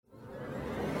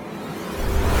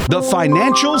The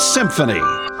Financial Symphony.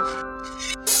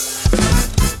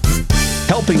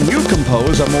 Helping you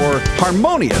compose a more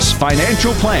harmonious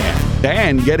financial plan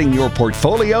and getting your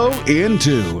portfolio in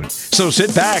tune. So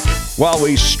sit back while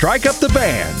we strike up the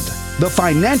band. The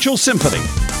Financial Symphony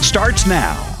starts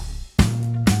now.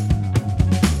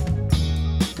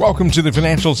 Welcome to the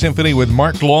Financial Symphony with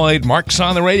Mark Lloyd. Mark's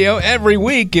on the radio every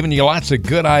week giving you lots of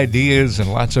good ideas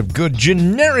and lots of good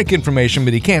generic information,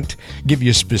 but he can't give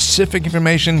you specific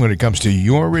information when it comes to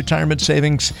your retirement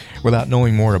savings without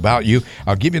knowing more about you.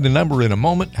 I'll give you the number in a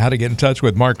moment, how to get in touch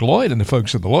with Mark Lloyd and the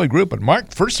folks at the Lloyd Group. But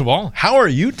Mark, first of all, how are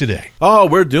you today? Oh,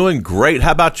 we're doing great.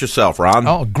 How about yourself, Ron?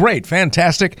 Oh, great.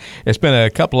 Fantastic. It's been a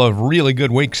couple of really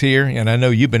good weeks here, and I know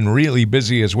you've been really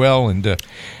busy as well. And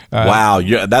wow,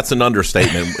 that's an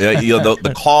understatement.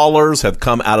 The callers have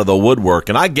come out of the woodwork,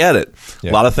 and I get it.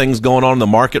 Yeah. A lot of things going on in the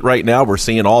market right now. We're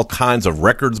seeing all kinds of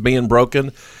records being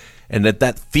broken, and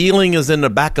that feeling is in the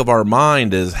back of our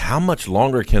mind is how much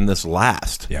longer can this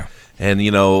last? Yeah. And,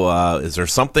 is there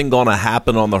something going to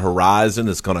happen on the horizon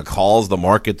that's going to cause the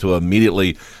market to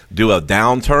immediately do a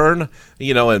downturn?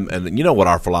 And you know what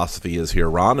our philosophy is here,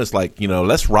 Ron. It's like,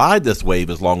 let's ride this wave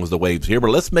as long as the wave's here,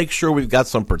 but let's make sure we've got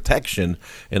some protection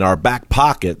in our back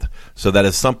pocket so that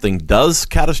if something does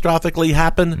catastrophically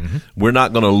happen, we're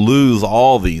not going to lose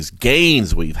all these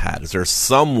gains we've had. Is there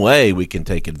some way we can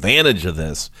take advantage of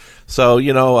this? So,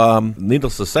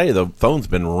 needless to say, the phone's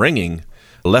been ringing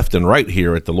left and right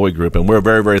here at the Lloyd Group, and we're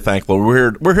very, very thankful.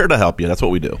 We're here to help you. That's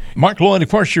what we do. Mark Lloyd, of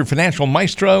course, your financial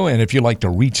maestro, and if you'd like to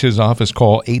reach his office,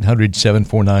 call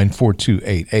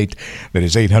 800-749-4288. That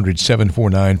is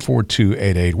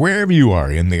 800-749-4288. Wherever you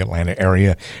are in the Atlanta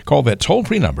area, call that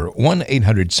toll-free number,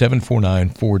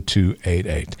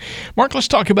 1-800-749-4288. Mark, let's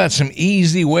talk about some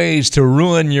easy ways to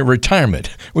ruin your retirement.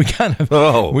 We kind of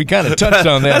touched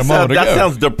on that a moment ago. That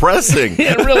sounds depressing.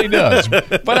 Yeah, it really does.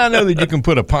 But I know that you can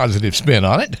put a positive spin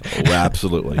on it. Oh,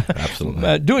 absolutely.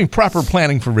 Doing proper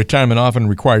planning for retirement often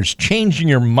requires changing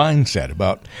your mindset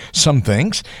about some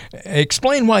things.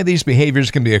 Explain why these behaviors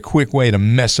can be a quick way to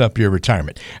mess up your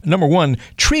retirement. Number one,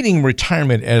 treating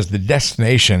retirement as the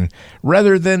destination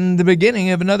rather than the beginning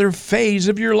of another phase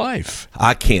of your life.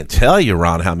 I can't tell you,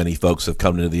 Ron, how many folks have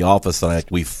come into the office and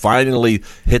we finally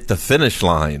hit the finish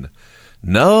line.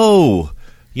 No.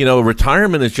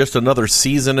 Retirement is just another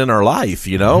season in our life,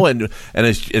 and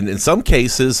it's, in some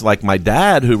cases, like my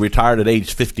dad, who retired at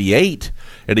age 58,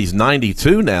 and he's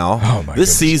 92 now. Oh, my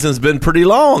goodness. Season's been pretty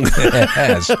long. It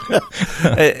has.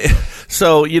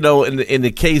 So, in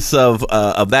the case of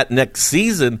that next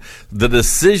season, the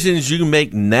decisions you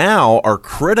make now are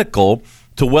critical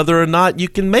to whether or not you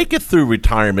can make it through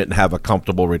retirement and have a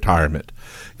comfortable retirement.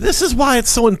 This is why it's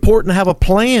so important to have a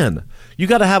plan. You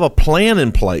got to have a plan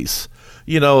in place.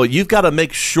 You've got to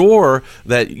make sure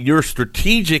that you're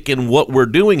strategic in what we're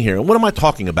doing here. And what am I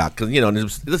talking about? Because,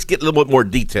 let's get a little bit more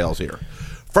details here.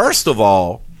 First of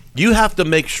all, you have to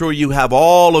make sure you have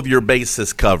all of your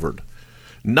bases covered.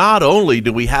 Not only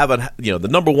do we have the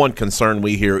number one concern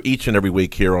we hear each and every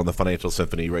week here on the Financial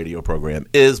Symphony radio program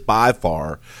is by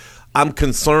far, I'm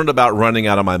concerned about running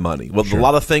out of my money. Well, Sure. There's a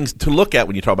lot of things to look at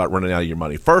when you talk about running out of your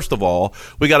money. First of all,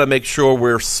 we got to make sure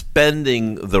we're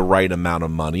spending the right amount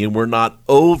of money and we're not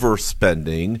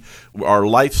overspending. Our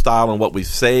lifestyle and what we've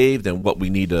saved and what we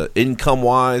need to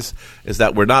income-wise is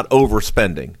that we're not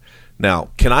overspending. Now,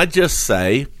 can I just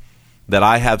say that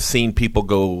I have seen people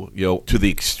go, to the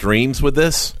extremes with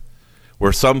this,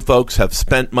 where some folks have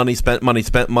spent money,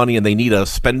 and they need a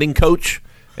spending coach.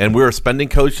 And we're a spending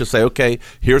coach to say, okay,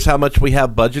 here's how much we have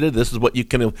budgeted. This is what you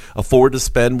can afford to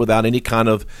spend without any kind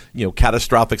of,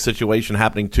 catastrophic situation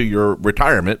happening to your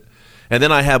retirement. And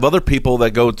then I have other people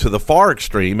that go to the far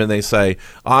extreme and they say,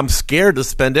 I'm scared to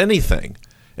spend anything.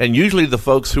 And usually the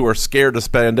folks who are scared to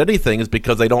spend anything is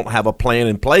because they don't have a plan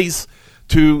in place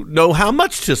to know how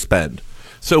much to spend.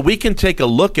 So we can take a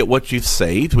look at what you've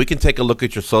saved. We can take a look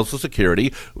at your Social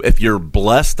Security. If you're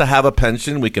blessed to have a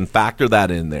pension, we can factor that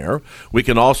in there. We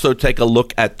can also take a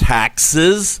look at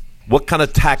taxes. What kind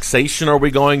of taxation are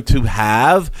we going to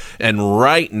have? And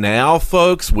right now,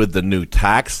 folks, with the new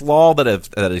tax law that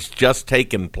has just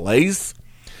taken place,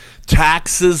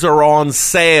 taxes are on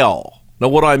sale. Now,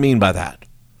 what do I mean by that?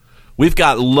 We've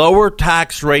got lower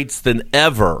tax rates than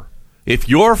ever. If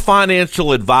your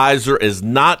financial advisor is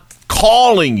not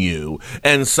calling you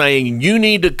and saying you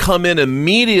need to come in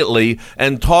immediately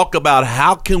and talk about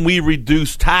how can we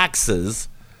reduce taxes,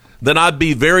 then I'd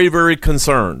be very, very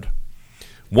concerned.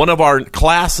 One of our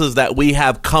classes that we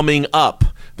have coming up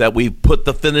that we put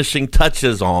the finishing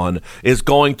touches on is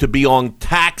going to be on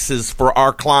taxes for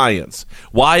our clients.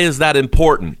 Why is that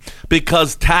important?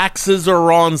 Because taxes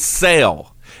are on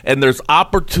sale. And there's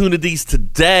opportunities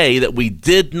today that we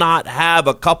did not have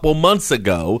a couple months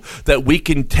ago that we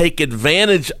can take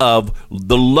advantage of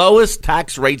the lowest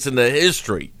tax rates in the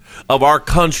history of our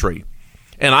country.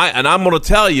 And I'm going to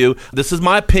tell you, this is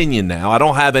my opinion now. I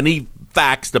don't have any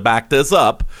facts to back this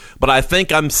up, but I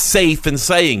think I'm safe in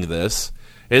saying this,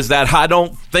 is that I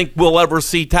don't think we'll ever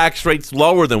see tax rates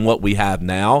lower than what we have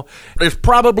now. There's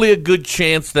probably a good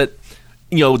chance that,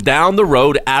 down the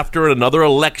road after another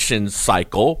election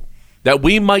cycle, that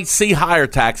we might see higher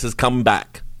taxes come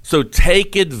back. So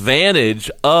take advantage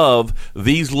of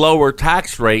these lower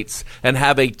tax rates and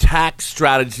have a tax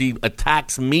strategy, a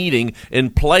tax meeting in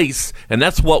place, and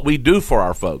that's what we do for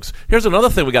our folks. Here's another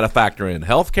thing we got to factor in: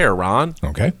 healthcare, Ron.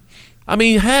 Okay. I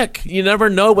mean, heck, you never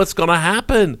know what's going to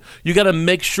happen. You got to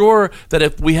make sure that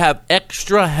if we have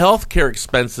extra healthcare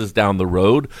expenses down the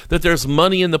road, that there's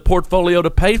money in the portfolio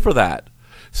to pay for that.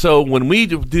 So when we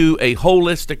do a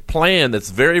holistic plan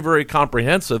that's very, very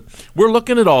comprehensive, we're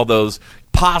looking at all those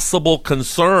possible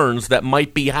concerns that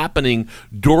might be happening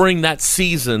during that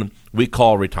season we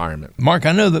call retirement. Mark,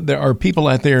 I know that there are people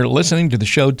out there listening to the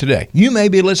show today. You may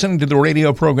be listening to the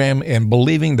radio program and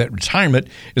believing that retirement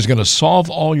is going to solve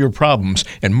all your problems.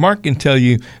 And Mark can tell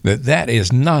you that that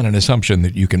is not an assumption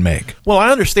that you can make. Well,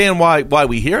 I understand why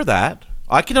we hear that.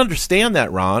 I can understand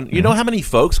that, Ron. You know how many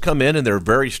folks come in and they're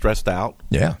very stressed out?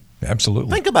 Yeah,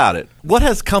 absolutely. Think about it. What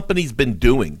has companies been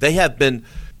doing? They have been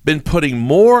putting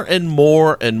more and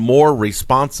more and more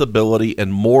responsibility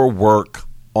and more work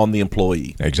on the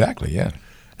employee. Exactly, yeah.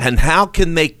 And how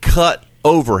can they cut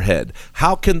overhead?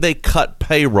 How can they cut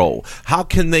payroll? How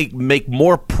can they make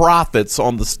more profits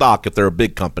on the stock if they're a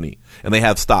big company and they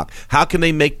have stock? How can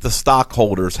they make the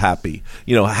stockholders happy?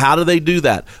 How do they do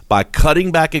that? By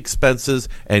cutting back expenses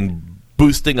and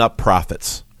boosting up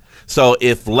profits. So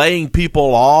if laying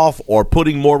people off or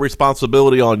putting more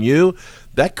responsibility on you,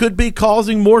 that could be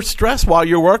causing more stress while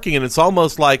you're working. And it's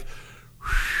almost like,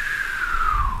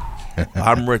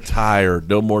 I'm retired,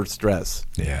 no more stress.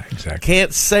 Yeah, exactly.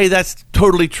 Can't say that's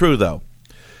totally true, though.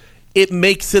 It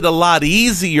makes it a lot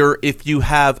easier if you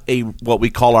have what we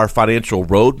call our financial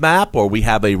roadmap, or we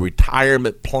have a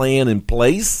retirement plan in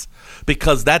place,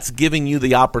 because that's giving you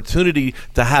the opportunity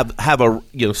to have a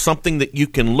something that you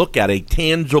can look at, a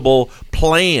tangible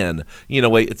plan.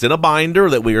 It's in a binder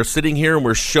that we are sitting here and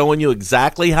we're showing you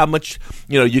exactly how much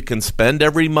you can spend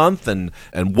every month and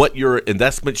what your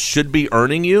investment should be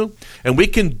earning you. And we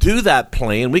can do that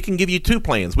plan. We can give you two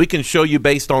plans. We can show you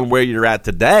based on where you're at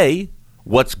today,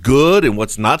 what's good and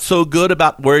what's not so good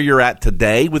about where you're at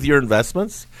today with your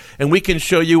investments. And we can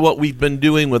show you what we've been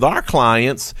doing with our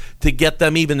clients to get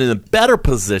them even in a better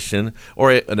position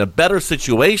or in a better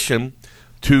situation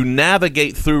to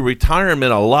navigate through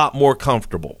retirement a lot more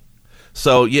comfortable.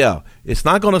 So, yeah, it's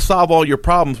not going to solve all your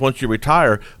problems once you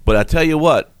retire, but I tell you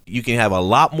what, you can have a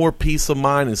lot more peace of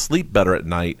mind and sleep better at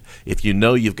night if you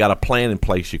know you've got a plan in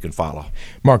place you can follow.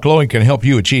 Mark Lloyd can help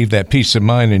you achieve that peace of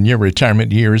mind in your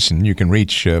retirement years, and you can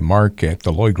reach Mark at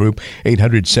the Lloyd Group,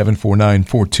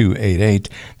 800-749-4288.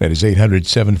 That is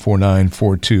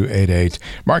 800-749-4288.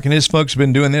 Mark and his folks have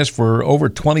been doing this for over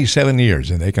 27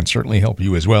 years, and they can certainly help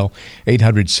you as well.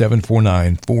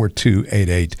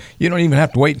 800-749-4288. You don't even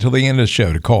have to wait until the end of the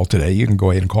show to call today. You can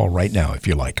go ahead and call right now if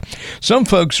you like. Some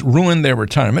folks ruin their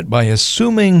retirement by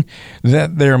assuming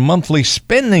that their monthly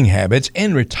spending habits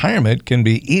in retirement can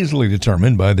be easily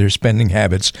determined by their spending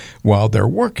habits while they're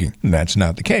working. That's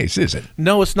not the case, is it?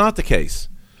 No, it's not the case.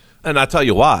 And I'll tell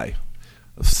you why.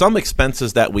 Some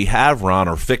expenses that we have, Ron,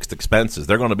 are fixed expenses.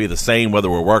 They're going to be the same whether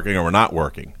we're working or we're not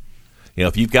working.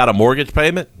 If you've got a mortgage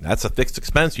payment, that's a fixed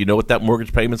expense. You know what that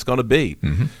mortgage payment's going to be.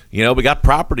 Mm-hmm. We got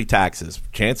property taxes.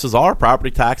 Chances are property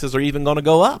taxes are even going to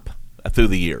go up through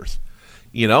the years.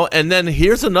 And then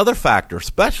here's another factor,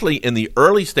 especially in the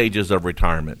early stages of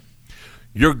retirement.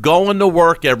 You're going to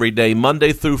work every day,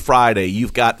 Monday through Friday.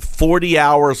 You've got 40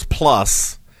 hours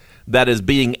plus that is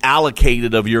being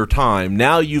allocated of your time.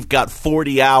 Now you've got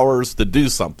 40 hours to do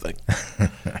something.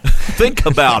 Think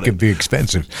about it. It could be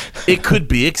expensive. It could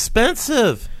be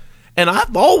expensive. And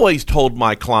I've always told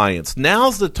my clients,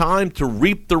 now's the time to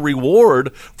reap the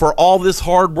reward for all this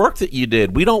hard work that you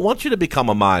did. We don't want you to become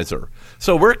a miser.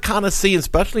 So we're kind of seeing,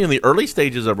 especially in the early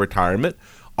stages of retirement,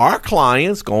 our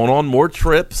clients going on more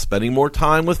trips, spending more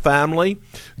time with family,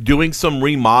 doing some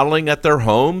remodeling at their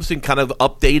homes and kind of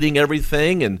updating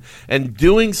everything and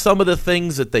doing some of the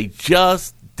things that they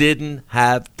just didn't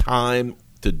have time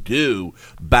to do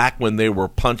back when they were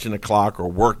punching a clock or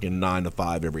working 9 to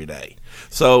 5 every day.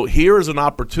 So here is an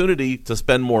opportunity to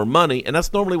spend more money, and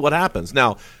that's normally what happens.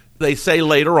 Now, they say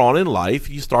later on in life,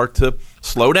 you start to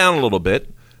slow down a little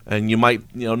bit, and you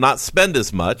might not spend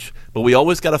as much, but we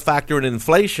always got to factor in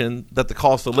inflation that the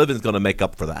cost of living is going to make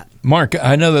up for that. Mark,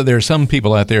 I know that there are some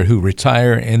people out there who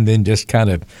retire and then just kind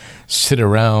of sit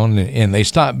around and they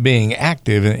stop being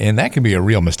active, and that can be a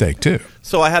real mistake too.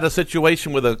 So I had a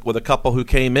situation with a couple who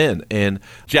came in, and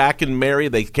Jack and Mary,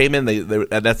 they came in,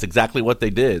 and that's exactly what they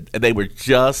did, and they were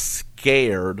just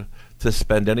scared to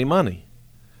spend any money.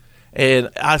 And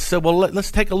I said, well,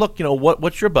 let's take a look.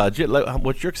 What's your budget?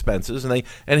 What's your expenses? And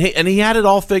he had it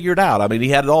all figured out. I mean, he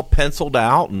had it all penciled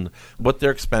out and what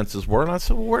their expenses were. And I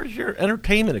said, well, where's your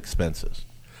entertainment expenses?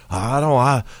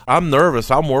 I'm nervous.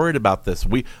 I'm worried about this.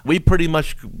 We pretty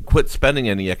much quit spending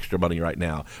any extra money right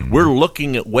now. Mm-hmm. We're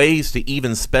looking at ways to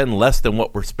even spend less than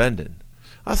what we're spending.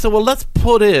 I said, well, let's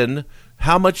put in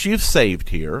how much you've saved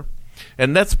here,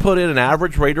 and let's put in an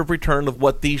average rate of return of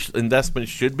what these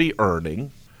investments should be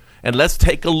earning. And let's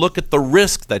take a look at the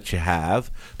risk that you have,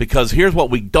 because here's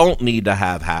what we don't need to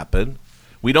have happen.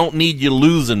 We don't need you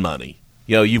losing money.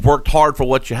 You've worked hard for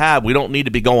what you have. We don't need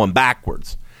to be going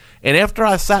backwards. And after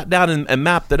I sat down and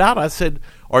mapped it out, I said,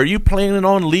 are you planning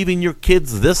on leaving your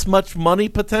kids this much money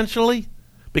potentially?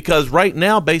 Because right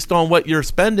now, based on what you're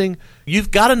spending, you've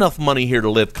got enough money here to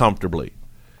live comfortably.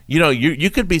 You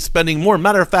could be spending more.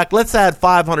 Matter of fact, let's add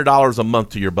 $500 a month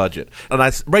to your budget.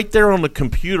 And right there on the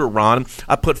computer, Ron,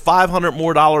 I put $500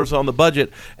 more on the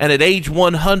budget, and at age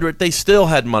 100, they still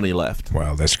had money left.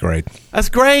 Wow, that's great. That's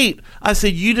great. I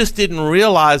said, you just didn't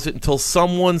realize it until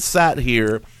someone sat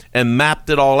here and mapped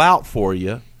it all out for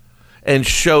you and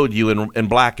showed you in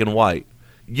black and white.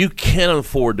 You can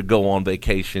afford to go on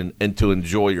vacation and to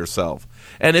enjoy yourself.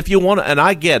 And if you want to, and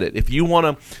I get it, if you want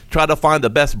to try to find the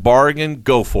best bargain,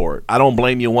 go for it. I don't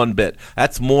blame you one bit.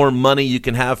 That's more money you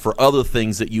can have for other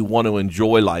things that you want to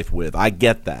enjoy life with. I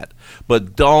get that.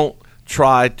 But don't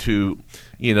try to,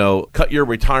 cut your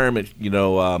retirement,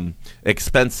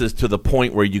 expenses to the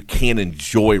point where you can't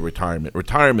enjoy retirement.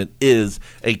 Retirement is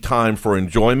a time for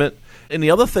enjoyment. And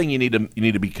the other thing you need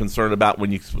to be concerned about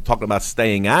when you're talking about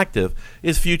staying active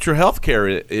is future health care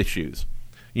issues.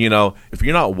 If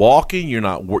you're not walking, you're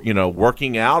not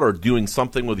working out or doing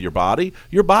something with your body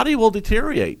will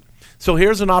deteriorate. So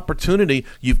here's an opportunity.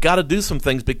 You've got to do some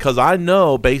things, because I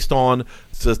know, based on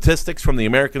statistics from the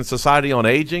American Society on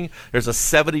Aging, there's a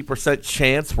 70%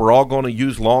 chance we're all going to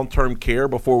use long-term care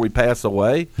before we pass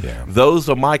away. Yeah. Those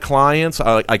are my clients,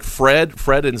 like Fred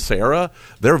and Sarah.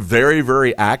 They're very,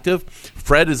 very active.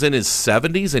 Fred is in his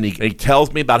 70s, and he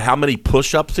tells me about how many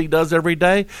push-ups he does every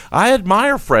day. I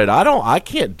admire Fred. I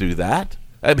can't do that.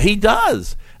 He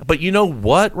does. But you know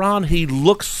what, Ron? He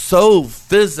looks so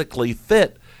physically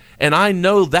fit. And I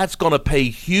know that's going to pay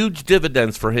huge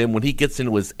dividends for him when he gets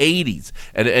into his 80s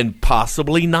and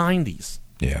possibly 90s.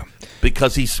 Yeah.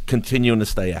 Because he's continuing to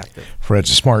stay active.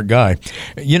 Fred's a smart guy.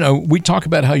 We talk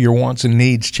about how your wants and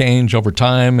needs change over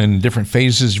time and different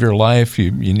phases of your life.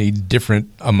 You need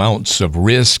different amounts of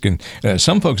risk. And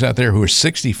some folks out there who are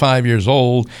 65 years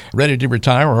old, ready to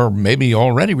retire, or maybe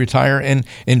already retire, and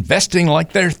investing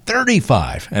like they're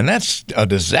 35. And that's a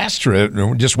disaster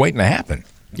just waiting to happen.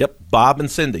 Yep. Bob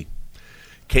and Cindy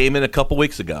came in a couple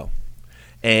weeks ago,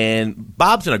 and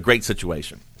Bob's in a great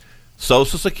situation.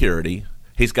 Social Security,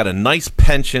 he's got a nice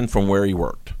pension from where he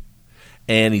worked,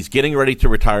 and he's getting ready to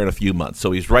retire in a few months.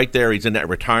 So he's right there. He's in that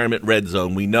retirement red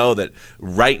zone. We know that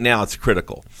right now it's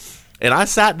critical. And I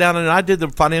sat down and I did the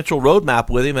financial roadmap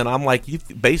with him, and I'm like,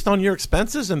 based on your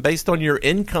expenses and based on your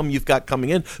income you've got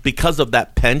coming in because of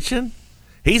that pension,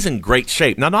 he's in great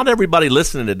shape. Now, not everybody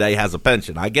listening today has a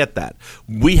pension. I get that.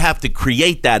 We have to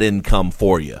create that income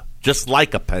for you, just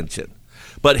like a pension.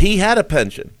 But he had a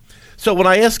pension. So when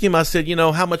I asked him, I said,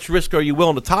 how much risk are you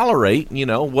willing to tolerate?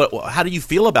 How do you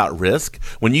feel about risk?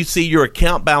 When you see your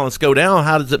account balance go down,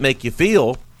 how does it make you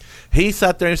feel? He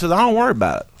sat there and says, I don't worry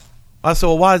about it. I said,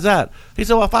 well, why is that? He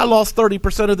said, well, if I lost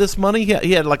 30% of this money,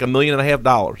 he had like $1.5 million,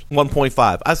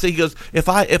 1.5. I said, he goes, if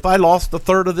I lost a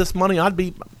third of this money,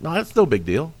 that's no big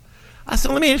deal. I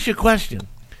said, let me ask you a question.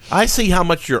 I see how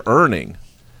much you're earning.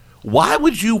 Why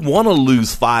would you want to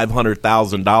lose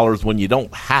 $500,000 when you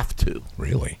don't have to?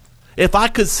 Really? If I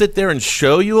could sit there and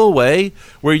show you a way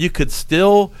where you could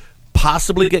still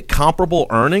possibly get comparable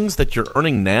earnings that you're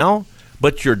earning now,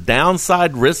 but your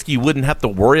downside risk, you wouldn't have to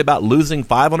worry about losing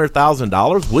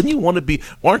 $500,000. Wouldn't you want to be?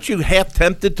 Aren't you half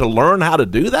tempted to learn how to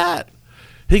do that?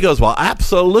 He goes, well,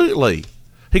 absolutely.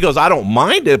 He goes, I don't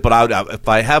mind it, but if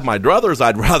I have my druthers,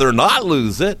 I'd rather not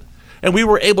lose it. And we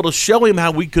were able to show him how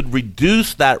we could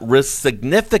reduce that risk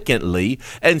significantly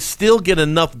and still get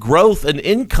enough growth and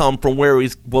income from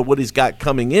what he's got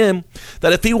coming in,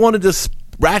 that if he wanted to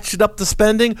ratchet up the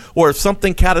spending, or if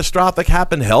something catastrophic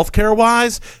happened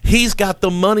healthcare-wise, he's got the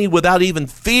money without even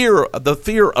the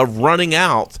fear of running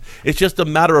out. It's just a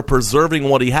matter of preserving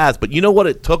what he has. But you know what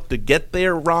it took to get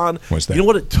there, Ron? What's that? You know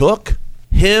what it took?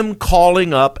 Him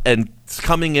calling up and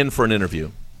coming in for an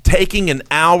interview. Taking an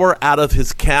hour out of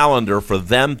his calendar for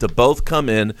them to both come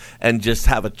in and just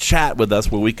have a chat with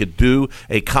us where we could do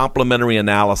a complimentary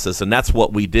analysis, and that's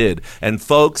what we did. And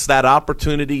folks, that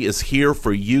opportunity is here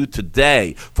for you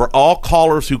today. For all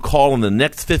callers who call in the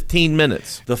next 15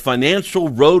 minutes, the Financial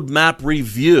Roadmap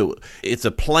Review. It's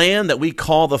a plan that we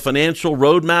call the Financial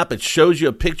Roadmap. It shows you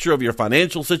a picture of your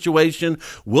financial situation.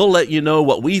 We'll let you know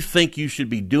what we think you should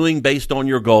be doing based on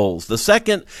your goals. The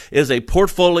second is a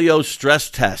portfolio stress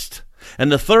test.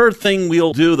 And the third thing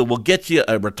we'll do that will get you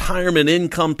a retirement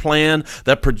income plan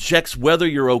that projects whether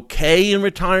you're okay in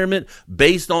retirement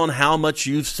based on how much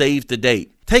you've saved to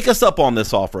date. Take us up on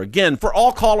this offer. Again, for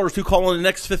all callers who call in the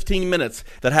next 15 minutes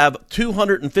that have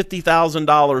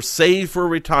 $250,000 saved for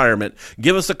retirement,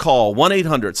 give us a call,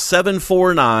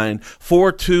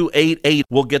 1-800-749-4288.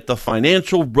 We'll get the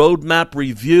Financial Roadmap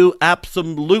Review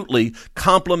absolutely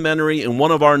complimentary in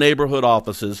one of our neighborhood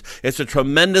offices. It's a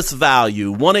tremendous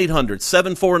value,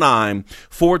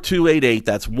 1-800-749-4288.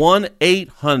 That's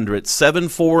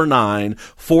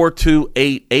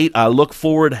 1-800-749-4288. I look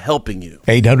forward to helping you.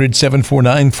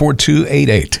 800-749-4288.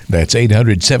 That's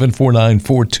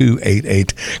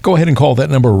 800-749-4288. Go ahead and call that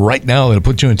number right now. It'll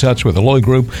put you in touch with the Lloyd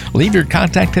Group. Leave your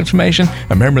contact information.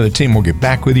 A member of the team will get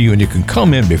back with you, and you can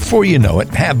come in before you know it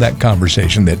and have that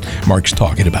conversation that Mark's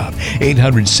talking about.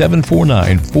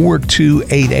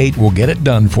 800-749-4288. We'll get it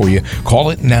done for you. Call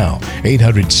it now.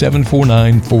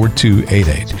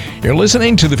 800-749-4288. You're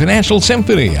listening to the Financial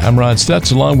Symphony. I'm Ron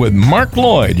Stutz along with Mark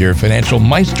Lloyd, your financial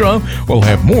maestro. We'll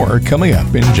have more coming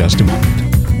up in just a moment.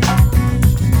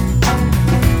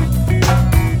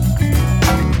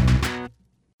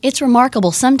 It's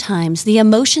remarkable sometimes the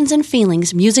emotions and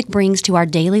feelings music brings to our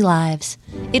daily lives.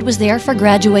 It was there for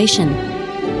graduation,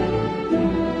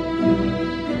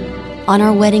 on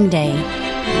our wedding day,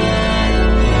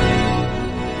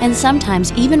 and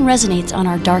sometimes even resonates on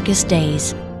our darkest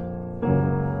days.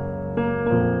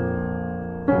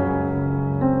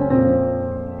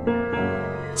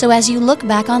 So as you look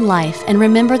back on life and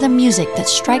remember the music that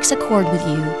strikes a chord with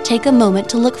you, take a moment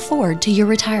to look forward to your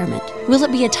retirement. Will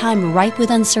it be a time ripe with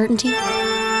uncertainty?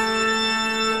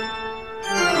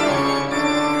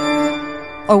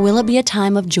 Or will it be a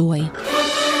time of joy?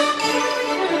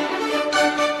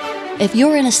 If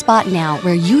you're in a spot now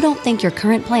where you don't think your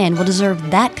current plan will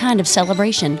deserve that kind of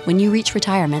celebration when you reach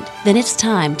retirement, then it's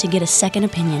time to get a second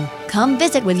opinion. Come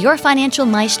visit with your financial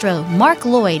maestro, Mark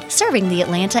Lloyd, serving the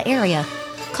Atlanta area.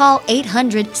 Call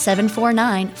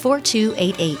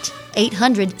 800-749-4288.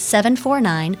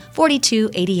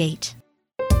 800-749-4288.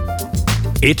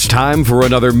 It's time for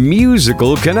another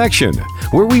musical connection,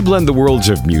 where we blend the worlds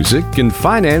of music and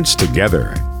finance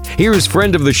together. Here's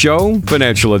friend of the show,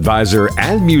 financial advisor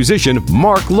and musician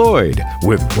Mark Lloyd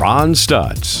with Ron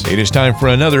Stutz. It is time for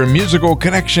another musical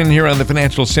connection here on the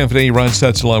Financial Symphony. Ron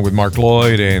Stutz along with Mark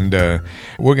Lloyd, and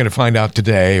we're going to find out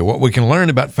today what we can learn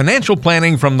about financial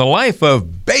planning from the life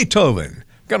of Beethoven.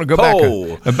 Going to go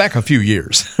back a few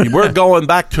years. We're going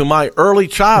back to my early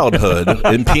childhood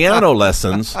in piano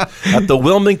lessons at the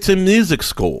Wilmington Music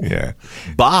School. Yeah,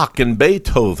 Bach and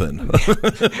Beethoven.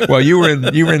 Well, you were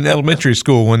in elementary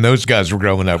school when those guys were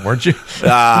growing up, weren't you? If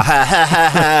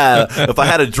I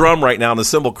had a drum right now and the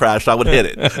cymbal crashed, I would hit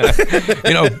it.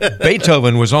 You know,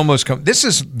 Beethoven was almost. This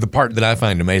is the part that I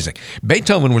find amazing.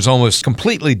 Beethoven was almost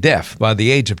completely deaf by the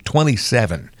age of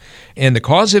 27. And the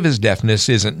cause of his deafness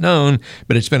isn't known,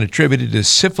 but it's been attributed to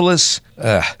syphilis,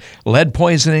 lead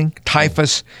poisoning,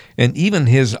 typhus, and even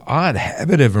his odd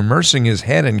habit of immersing his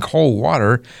head in cold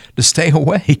water to stay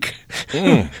awake.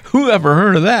 Who ever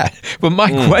heard of that? But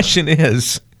my question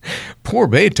is, poor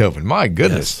Beethoven, my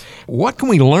goodness. Yes. What can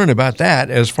we learn about that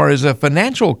as far as a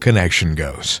financial connection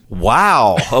goes?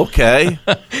 Wow, okay.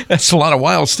 That's a lot of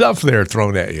wild stuff there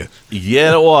thrown at you.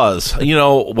 Yeah, it was. At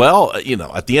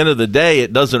the end of the day,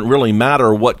 it doesn't really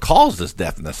matter what caused this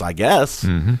deafness, I guess.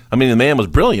 Mm-hmm. I mean, the man was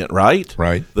brilliant, right?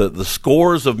 Right. The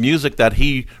scores of music that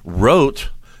he wrote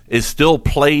is still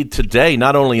played today,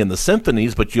 not only in the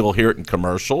symphonies, but you'll hear it in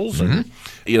commercials. Mm-hmm. And,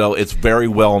 it's very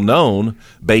well known.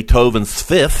 Beethoven's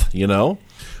Fifth,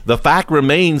 The fact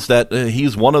remains that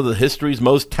he's one of the history's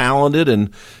most talented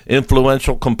and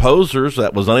influential composers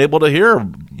that was unable to hear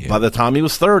by the time he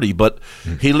was 30. But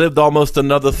he lived almost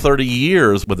another 30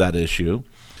 years with that issue.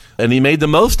 And he made the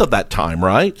most of that time,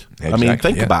 right? Exactly, I mean,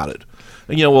 think about it.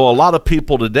 And, a lot of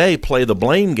people today play the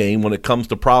blame game when it comes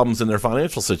to problems in their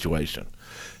financial situation.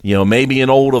 Maybe an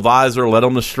old advisor led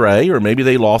them astray, or maybe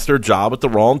they lost their job at the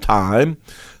wrong time.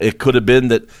 It could have been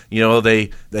that,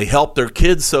 they helped their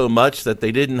kids so much that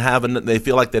they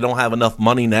feel like they don't have enough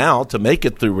money now to make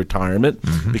it through retirement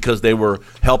because they were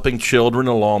helping children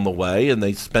along the way and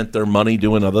they spent their money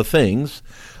doing other things,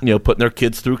 putting their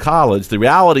kids through college. The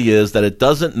reality is that it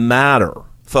doesn't matter,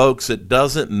 folks. It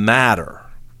doesn't matter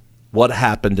what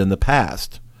happened in the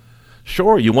past.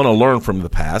 Sure, you want to learn from the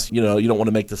past. You don't want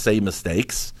to make the same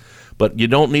mistakes, but you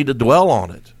don't need to dwell on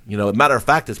it. Matter of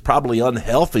fact, it's probably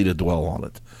unhealthy to dwell on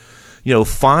it.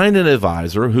 Find an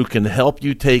advisor who can help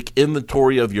you take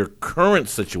inventory of your current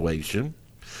situation,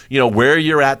 where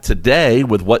you're at today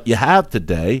with what you have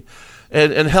today,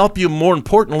 and help you, more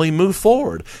importantly, move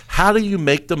forward. How do you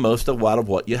make the most out of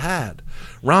what you had?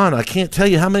 Ron, I can't tell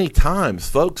you how many times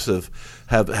folks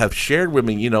have shared with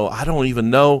me, I don't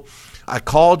even know. I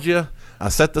called you, I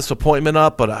set this appointment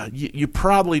up, but you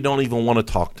probably don't even want to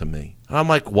talk to me. And I'm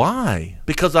like, why?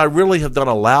 Because I really have done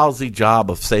a lousy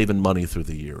job of saving money through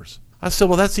the years. I said,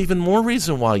 well, that's even more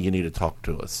reason why you need to talk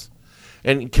to us.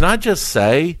 And can I just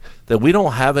say that we're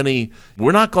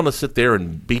not going to sit there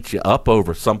and beat you up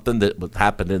over something that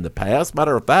happened in the past.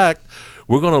 Matter of fact,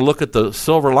 we're going to look at the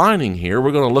silver lining here.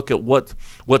 We're going to look at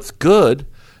what's good,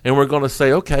 and we're going to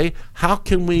say, okay, how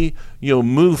can we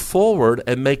move forward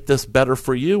and make this better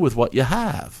for you with what you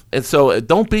have? And so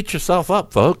don't beat yourself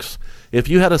up, folks. If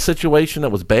you had a situation that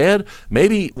was bad,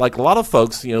 maybe like a lot of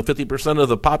folks, 50% of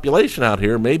the population out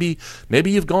here, maybe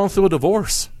you've gone through a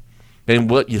divorce.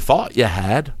 And what you thought you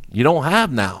had, you don't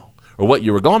have now. Or what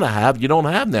you were going to have, you don't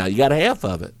have now. You got half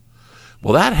of it.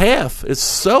 Well, that half is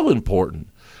so important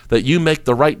that you make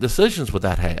the right decisions with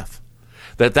that half.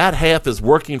 That half is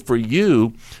working for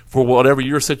you for whatever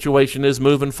your situation is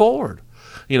moving forward.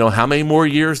 How many more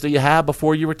years do you have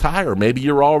before you retire? Maybe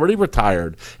you're already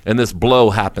retired and this blow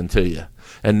happened to you.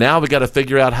 And now we got to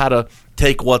figure out how to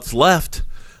take what's left,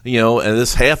 and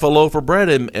this half a loaf of bread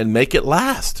and make it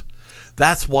last.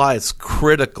 That's why it's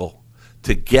critical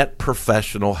to get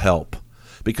professional help,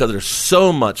 because there's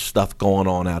so much stuff going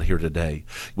on out here today.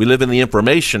 We live in the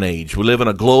information age. We live in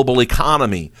a global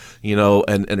economy,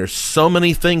 and there's so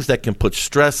many things that can put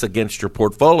stress against your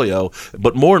portfolio,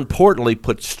 but more importantly,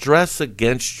 put stress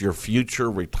against your future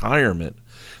retirement,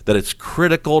 that it's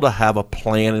critical to have a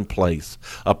plan in place,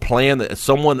 a plan that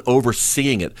someone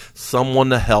overseeing it, someone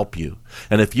to help you.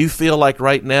 And if you feel like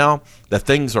right now that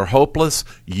things are hopeless,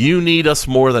 you need us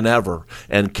more than ever.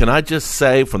 And can I just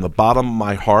say from the bottom of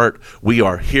my heart, we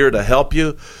are here to help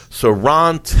you. So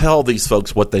Ron, tell these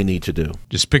folks what they need to do.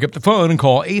 Just pick up the phone and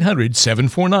call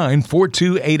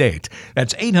 800-749-4288.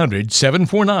 That's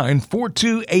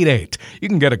 800-749-4288. You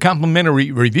can get a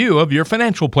complimentary review of your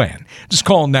financial plan. Just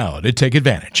call now to take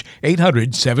advantage.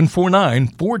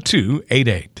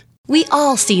 800-749-4288. We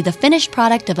all see the finished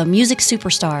product of a music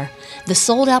superstar, the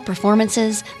sold-out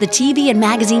performances, the TV and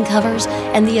magazine covers,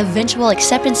 and the eventual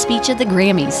acceptance speech at the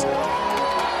Grammys.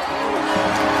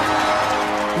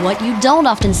 What you don't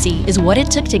often see is what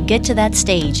it took to get to that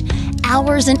stage.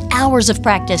 Hours and hours of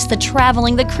practice, the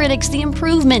traveling, the critics, the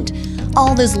improvement.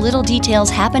 All those little details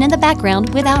happen in the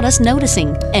background without us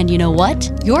noticing. And you know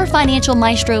what? Your Financial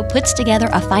Maestro puts together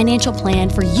a financial plan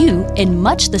for you in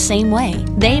much the same way.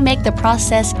 They make the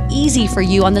process easy for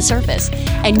you on the surface,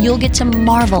 and you'll get to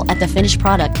marvel at the finished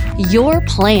product, your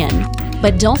plan.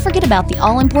 But don't forget about the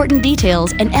all-important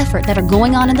details and effort that are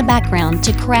going on in the background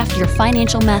to craft your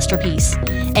financial masterpiece.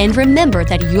 And remember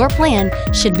that your plan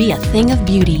should be a thing of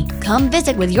beauty. Come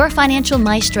visit with your Financial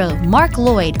Maestro, Mark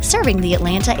Lloyd, serving the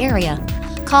Atlanta area.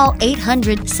 Call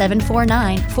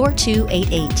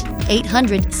 800-749-4288.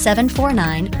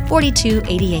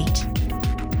 800-749-4288.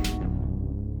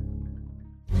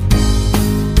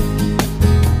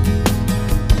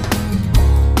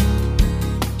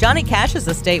 Johnny Cash's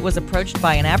estate was approached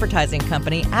by an advertising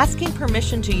company asking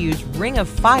permission to use Ring of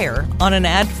Fire on an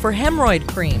ad for hemorrhoid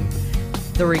cream.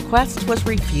 The request was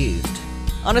refused.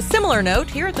 On a similar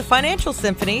note, here at the Financial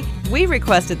Symphony, we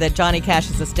requested that Johnny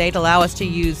Cash's estate allow us to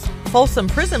use Folsom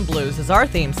Prison Blues as our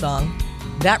theme song.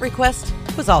 That request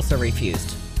was also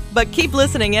refused. But keep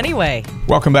listening anyway.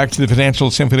 Welcome back to the Financial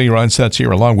Symphony. Ron Stutz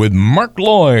here along with Mark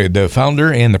Lloyd, the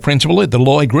founder and the principal at the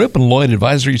Lloyd Group and Lloyd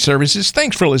Advisory Services.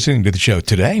 Thanks for listening to the show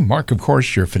today. Mark, of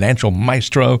course, your financial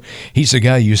maestro. He's the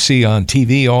guy you see on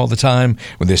TV all the time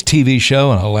with this TV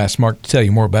show, and I'll ask Mark to tell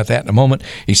you more about that in a moment.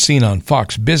 He's seen on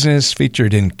Fox Business,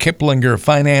 featured in Kiplinger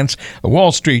Finance, the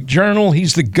Wall Street Journal.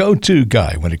 He's the go-to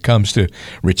guy when it comes to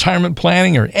retirement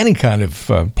planning or any kind of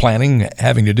planning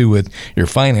having to do with your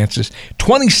finances.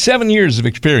 26 27 years of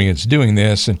experience doing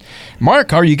this. And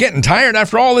Mark, are you getting tired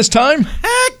after all this time?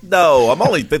 Heck no, I'm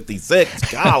only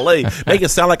 56. Golly, make it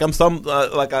sound like I'm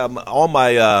on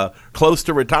my close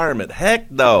to retirement. Heck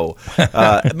no.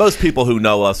 Most people who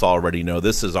know us already know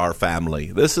this is our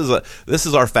family. This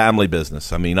is our family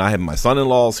business. I mean, I have my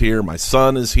son-in-laws here. My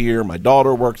son is here. My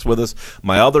daughter works with us.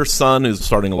 My other son is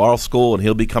starting law school, and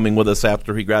he'll be coming with us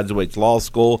after he graduates law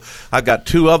school. I've got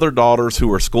 2 other daughters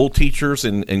who are school teachers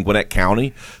in Gwinnett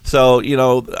County. So,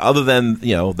 other than,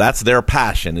 that's their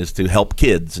passion, is to help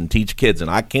kids and teach kids,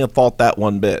 and I can't fault that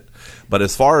one bit. But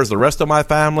as far as the rest of my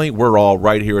family, we're all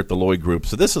right here at the Lloyd Group.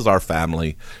 So this is our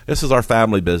family. This is our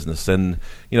family business. And,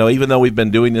 even though we've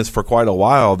been doing this for quite a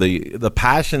while, the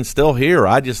passion's still here.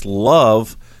 I just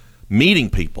love meeting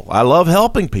people. I love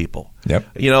helping people. Yep.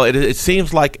 It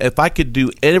seems like if I could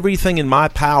do everything in my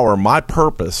power, my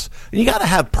purpose, and you got to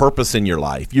have purpose in your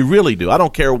life. You really do. I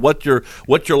don't care what your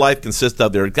life consists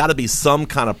of. There's got to be some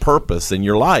kind of purpose in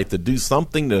your life to do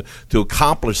something, to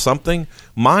accomplish something.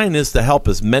 Mine is to help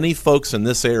as many folks in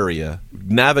this area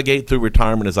navigate through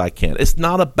retirement as I can. It's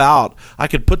not about, I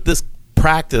could put this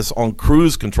practice on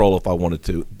cruise control if I wanted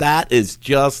to. That is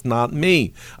just not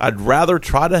me. I'd rather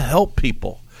try to help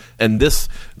people. And this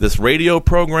radio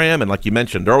program, and like you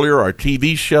mentioned earlier, our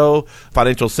TV show,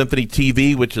 Financial Symphony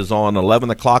TV, which is on 11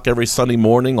 o'clock every Sunday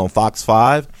morning on Fox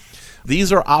 5,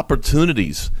 these are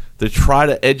opportunities to try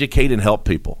to educate and help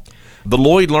people. The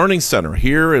Lloyd Learning Center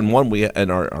here in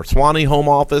our Swanee home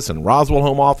office and Roswell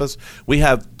home office, we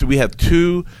have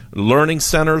 2 learning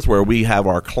centers where we have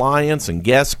our clients and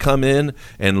guests come in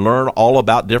and learn all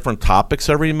about different topics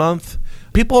every month.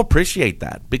 People appreciate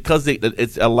that because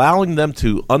it's allowing them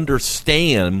to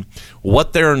understand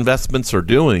what their investments are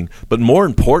doing, but more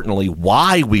importantly,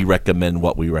 why we recommend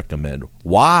what we recommend.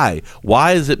 Why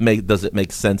does it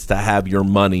make sense to have your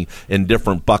money in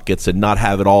different buckets and not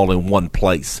have it all in one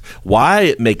place? Why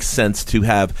it makes sense to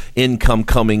have income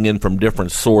coming in from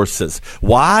different sources?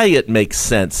 Why it makes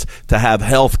sense to have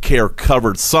health care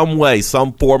covered some way,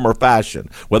 some form or fashion,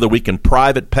 whether we can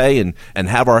private pay and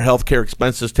have our health care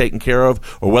expenses taken care of,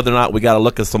 or whether or not we got to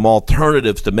look at some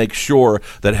alternatives to make sure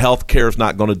that health care is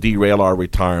not going to derail our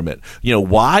retirement.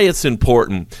 Why it's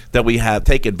important that we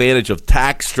take advantage of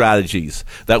tax strategies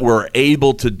that we're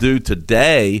able to do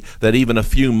today that even a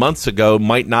few months ago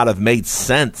might not have made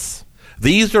sense.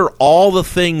 These are all the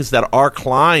things that our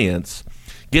clients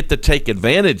get to take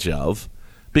advantage of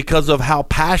because of how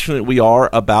passionate we are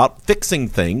about fixing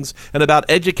things and about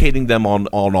educating them on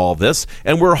all this.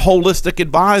 And we're holistic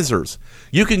advisors.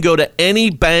 You can go to any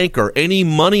bank or any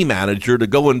money manager to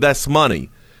go invest money.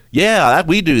 Yeah,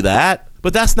 we do that.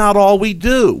 But that's not all we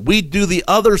do. We do the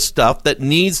other stuff that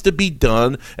needs to be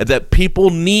done and that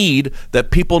people need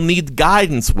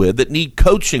guidance with, that need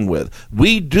coaching with.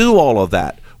 We do all of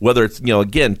that. Whether it's,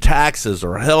 again, taxes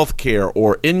or health care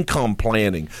or income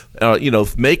planning,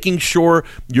 making sure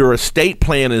your estate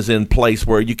plan is in place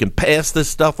where you can pass this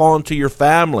stuff on to your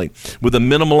family with a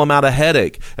minimal amount of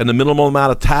headache and a minimal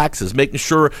amount of taxes, making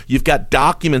sure you've got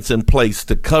documents in place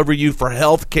to cover you for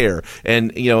health care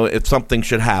and, if something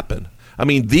should happen. I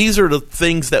mean, these are the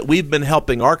things that we've been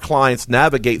helping our clients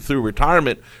navigate through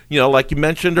retirement. Like you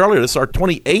mentioned earlier, this is our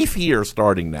 28th year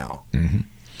starting now. Mm-hmm.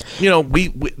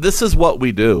 This is what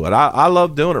we do, and I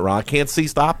love doing it, Ron. I can't see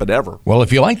stopping ever. Well,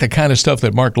 if you like the kind of stuff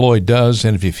that Mark Lloyd does,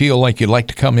 and if you feel like you'd like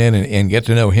to come in and get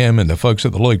to know him and the folks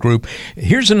at the Lloyd Group,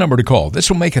 here's the number to call. This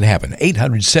will make it happen,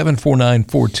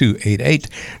 800-749-4288.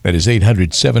 That is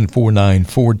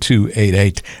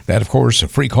 800-749-4288. That, of course, a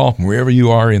free call from wherever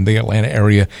you are in the Atlanta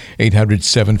area,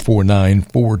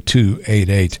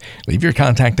 800-749-4288. Leave your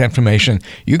contact information.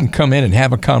 You can come in and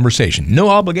have a conversation. No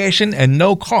obligation and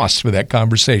no cost for that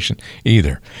conversation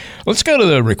either. Let's go to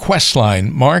the request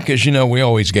line. Mark, as you know, we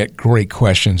always get great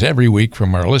questions every week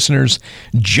from our listeners.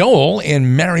 Joel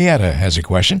in Marietta has a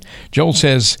question. Joel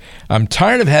says, I'm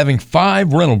tired of having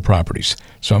 5 rental properties,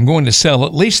 so I'm going to sell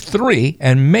at least 3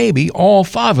 and maybe all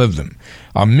 5 of them.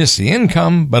 I'll miss the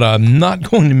income, but I'm not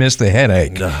going to miss the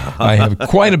headache. I have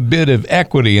quite a bit of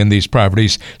equity in these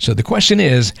properties. So the question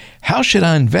is, how should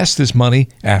I invest this money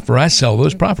after I sell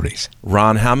those properties?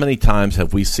 Ron, how many times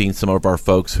have we seen some of our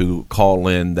folks who call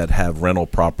in that have rental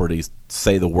properties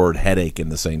say the word headache in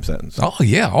the same sentence? Oh,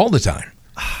 yeah, all the time.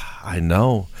 I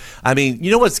know. I mean,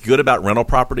 you know what's good about rental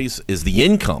properties is the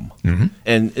income. Mm-hmm.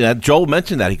 And Joel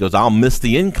mentioned that. He goes, I'll miss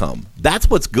the income. That's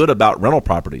what's good about rental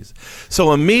properties.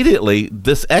 So immediately,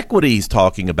 this equity he's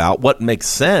talking about, what makes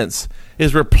sense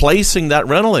is replacing that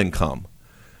rental income.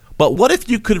 But what if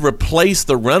you could replace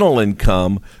the rental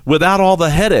income without all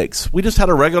the headaches? We just had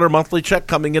a regular monthly check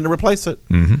coming in to replace it.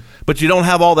 Mm-hmm. But you don't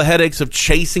have all the headaches of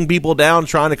chasing people down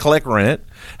trying to collect rent,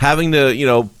 having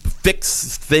to,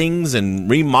 fix things and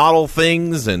remodel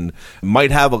things, and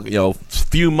might have a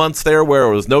few months there where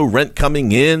there was no rent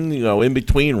coming in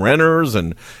between renters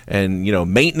and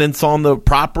maintenance on the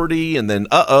property, and then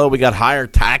we got higher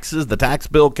taxes. The tax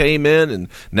bill came in and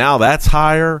now that's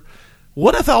higher.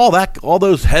 What if all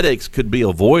those headaches could be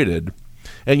avoided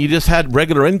and you just had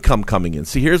regular income coming in?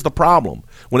 See, here's the problem.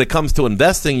 When it comes to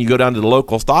investing, you go down to the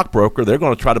local stockbroker, they're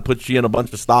going to try to put you in a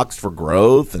bunch of stocks for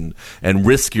growth and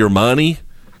risk your money.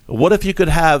 What if you could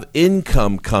have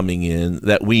income coming in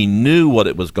that we knew what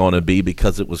it was going to be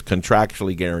because it was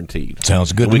contractually guaranteed?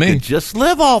 Sounds good to me. We could just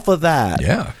live off of that.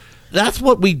 Yeah. That's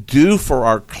what we do for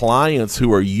our clients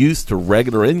who are used to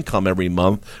regular income every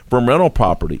month from rental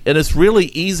property. And it's really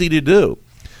easy to do.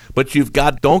 But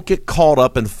don't get caught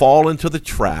up and fall into the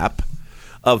trap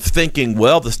of thinking,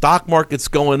 well, the stock market's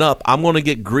going up. I'm going to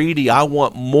get greedy. I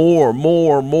want more.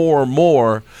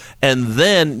 And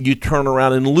then you turn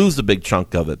around and lose a big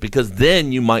chunk of it, because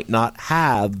then you might not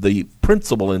have the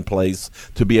principal in place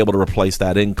to be able to replace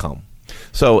that income.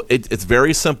 So it's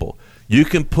very simple. You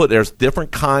can there's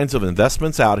different kinds of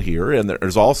investments out here, and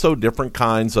there's also different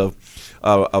kinds of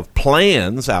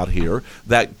plans out here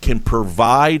that can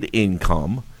provide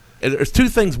income. And there's two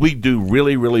things we do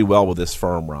really, really well with this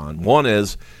firm, Ron. One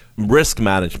is risk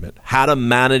management, how to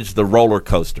manage the roller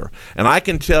coaster. And I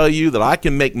can tell you that I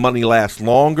can make money last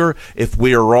longer if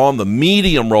we are on the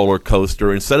medium roller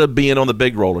coaster instead of being on the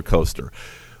big roller coaster.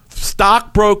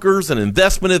 Stockbrokers and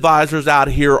investment advisors out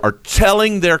here are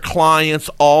telling their clients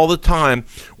all the time,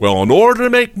 well, in order to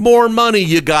make more money,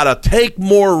 you got to take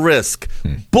more risk.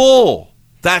 Bull.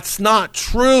 That's not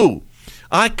true.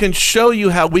 I can show you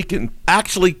how we can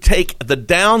actually take the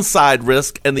downside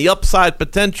risk and the upside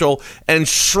potential and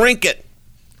shrink it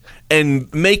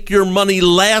and make your money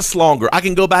last longer. I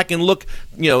can go back and look,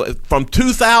 from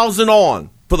 2000 on,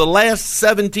 for the last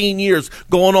 17 years,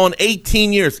 going on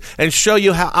 18 years, and show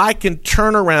you how I can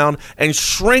turn around and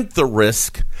shrink the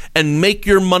risk and make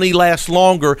your money last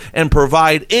longer and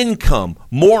provide income,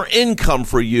 more income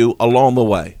for you along the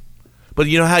way. But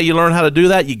you know how you learn how to do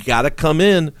that? You got to come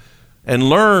in and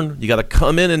learn. You got to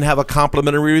come in and have a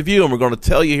complimentary review, and we're going to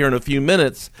tell you here in a few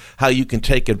minutes how you can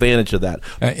take advantage of that.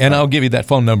 And I'll give you that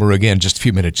phone number again just a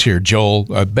few minutes here, Joel.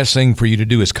 Best thing for you to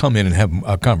do is come in and have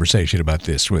a conversation about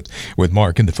this with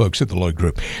Mark and the folks at the Lloyd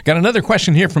Group. Got another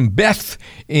question here from Beth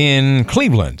in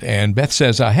Cleveland, and Beth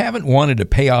says, I haven't wanted to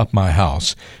pay off my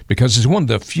house because it's one of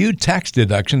the few tax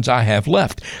deductions I have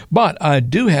left, but I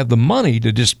do have the money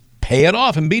to just pay it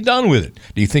off and be done with it.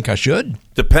 Do you think I should?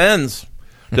 Depends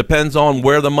on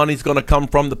where the money's going to come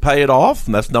from to pay it off,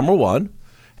 and that's number one,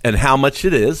 and how much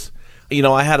it is.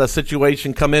 I had a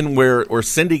situation come in where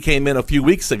Cindy came in a few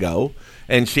weeks ago,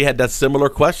 and she had that similar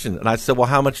question. And I said, well,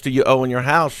 how much do you owe in your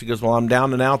house? She goes, well, I'm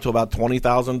down to now to about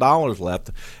 $20,000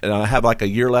 left, and I have like a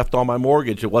year left on my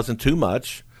mortgage. It wasn't too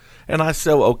much. And I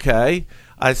said, okay.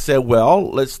 I said, well,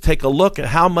 let's take a look at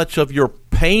how much of your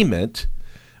payment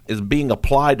is being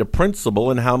applied to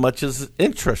principal and how much is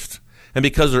interest. And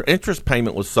because her interest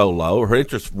payment was so low, her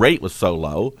interest rate was so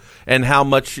low, and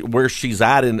where she's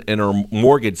at in her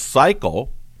mortgage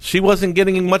cycle, she wasn't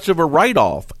getting much of a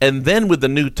write-off. And then with the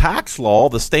new tax law,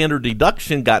 the standard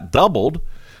deduction got doubled.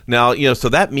 Now, so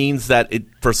that means that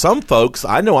for some folks,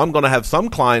 I know I'm going to have some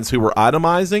clients who were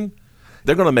itemizing.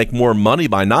 They're going to make more money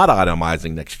by not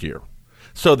itemizing next year.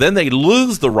 So then they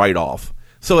lose the write-off.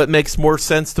 So it makes more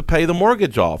sense to pay the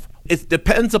mortgage off. It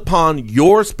depends upon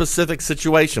your specific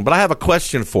situation. But I have a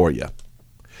question for you.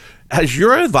 Has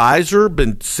your advisor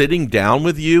been sitting down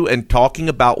with you and talking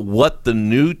about what the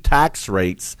new tax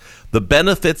rates, the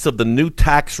benefits of the new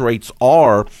tax rates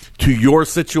are to your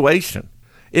situation?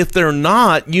 If they're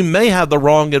not, you may have the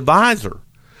wrong advisor,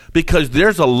 because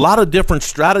there's a lot of different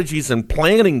strategies and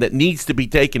planning that needs to be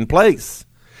taking place.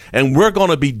 And we're going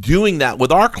to be doing that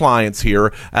with our clients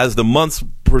here as the months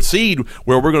proceed,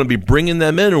 where we're going to be bringing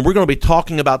them in and we're going to be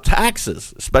talking about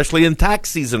taxes, especially in tax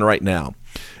season right now.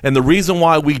 And the reason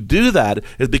why we do that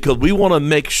is because we want to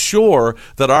make sure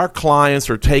that our clients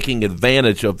are taking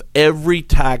advantage of every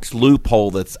tax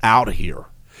loophole that's out here.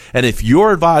 And if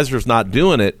your advisor's not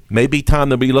doing it, maybe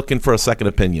time to be looking for a second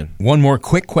opinion. One more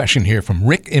quick question here from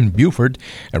Rick in Beaufort.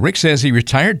 Rick says he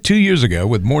retired 2 years ago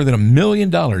with more than $1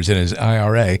 million in his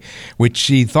IRA, which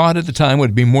he thought at the time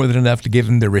would be more than enough to give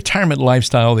him the retirement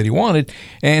lifestyle that he wanted,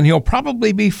 and he'll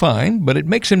probably be fine, but it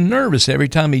makes him nervous every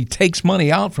time he takes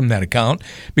money out from that account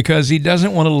because he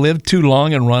doesn't want to live too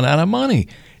long and run out of money.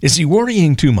 Is he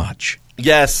worrying too much?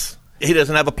 Yes. He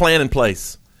doesn't have a plan in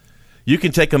place. You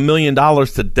can take $1 million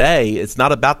today. It's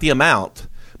not about the amount.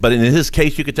 But in his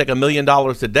case, you could take $1 million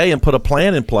today and put a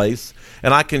plan in place,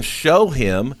 and I can show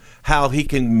him how he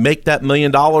can make that $1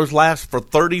 million last for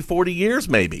 30, 40 years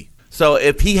maybe. So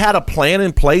if he had a plan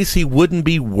in place, he wouldn't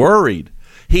be worried.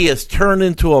 He has turned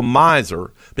into a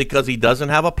miser because he doesn't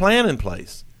have a plan in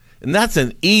place. And that's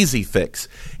an easy fix.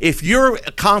 If you're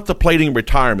contemplating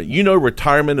retirement, you know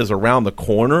retirement is around the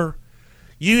corner.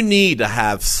 You need to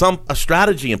have a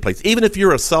strategy in place. Even if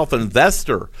you're a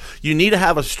self-investor, you need to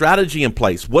have a strategy in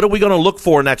place. What are we going to look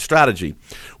for in that strategy?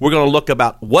 We're going to look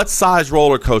about what size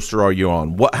roller coaster are you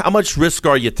on? How much risk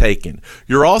are you taking?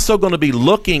 You're also going to be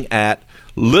looking at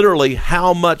literally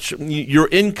how much your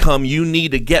income you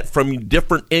need to get from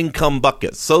different income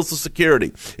buckets. Social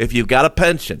Security, if you've got a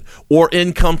pension, or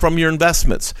income from your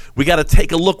investments. We got to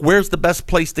take a look. Where's the best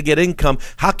place to get income?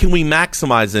 How can we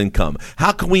maximize income?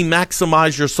 How can we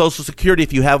maximize your Social Security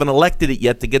if you haven't elected it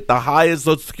yet to get the highest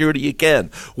Social Security you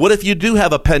can? What if you do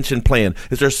have a pension plan?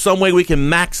 Is there some way we can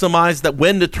maximize that,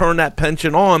 when to turn that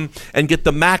pension on and get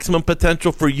the maximum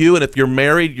potential for you, and if you're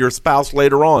married, your spouse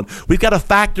later on? We've got to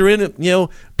factor in,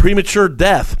 premature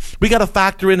death. We got to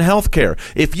factor in healthcare.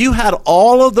 If you had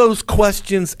all of those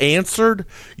questions answered,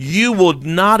 you would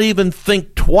not even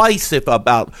think twice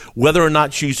about whether or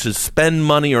not you should spend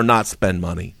money or not spend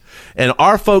money. And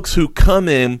our folks who come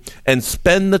in and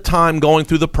spend the time going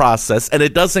through the process, and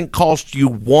it doesn't cost you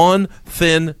one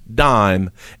thin dime,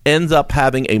 ends up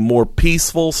having a more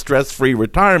peaceful, stress-free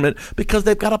retirement because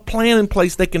they've got a plan in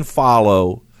place they can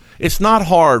follow. It's not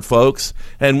hard, folks.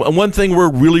 And one thing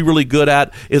we're really, really good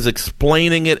at is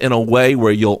explaining it in a way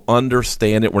where you'll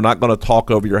understand it. We're not going to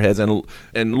talk over your heads. And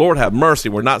Lord have mercy,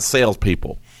 we're not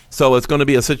salespeople. So it's going to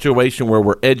be a situation where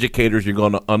we're educators. You're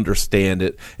going to understand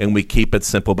it, and we keep it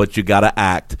simple, but you got to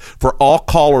act. For all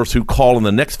callers who call in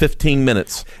the next 15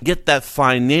 minutes, get that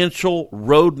financial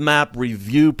roadmap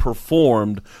review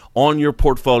performed on your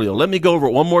portfolio. Let me go over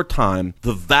it one more time.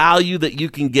 The value that you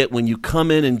can get when you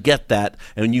come in and get that,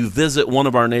 and you visit one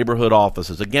of our neighborhood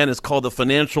offices. Again, it's called the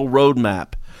Financial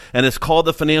Roadmap. And it's called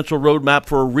the Financial Roadmap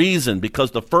for a reason,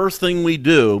 because the first thing we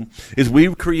do is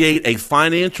we create a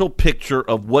financial picture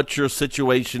of what your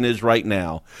situation is right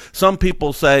now. Some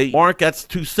people say, Mark, that's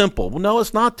too simple. Well, no,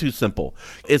 it's not too simple.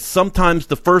 It's sometimes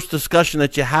the first discussion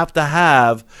that you have to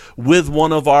have with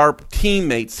one of our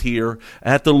teammates here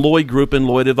at the Lloyd Group and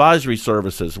Lloyd Advisory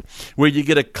Services, where you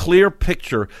get a clear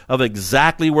picture of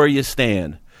exactly where you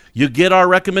stand. You get our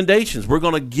recommendations. We're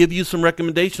going to give you some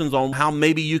recommendations on how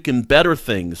maybe you can better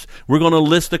things. We're going to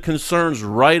list the concerns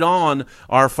right on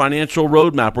our financial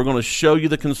roadmap. We're going to show you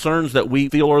the concerns that we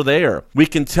feel are there. We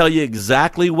can tell you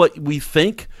exactly what we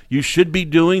think you should be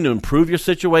doing to improve your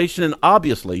situation, and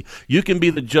obviously, you can be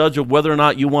the judge of whether or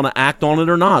not you want to act on it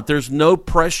or not. There's no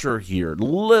pressure here,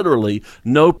 literally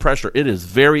no pressure. It is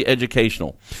very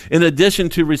educational. In addition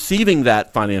to receiving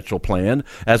that financial plan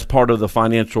as part of the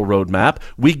financial roadmap,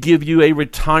 we give you a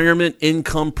retirement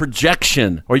income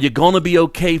projection. Are you going to be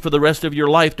okay for the rest of your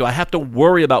life? Do I have to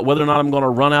worry about whether or not I'm going to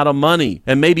run out of money?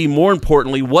 And maybe more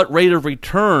importantly, what rate of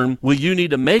return will you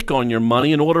need to make on your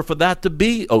money in order for that to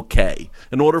be okay?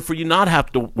 In order for you not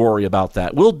have to worry about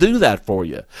that. We'll do that for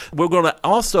you. We're going to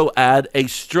also add a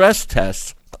stress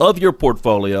test of your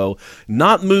portfolio,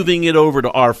 not moving it over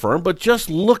to our firm, but just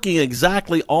looking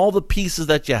exactly all the pieces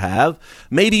that you have,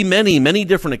 maybe many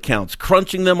different accounts,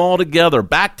 crunching them all together,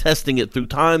 back testing it through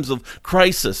times of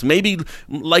crisis, maybe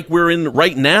like we're in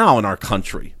right now in our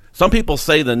country. Some people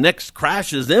say the next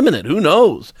crash is imminent. Who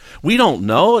knows? We don't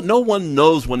know. No one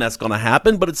knows when that's going to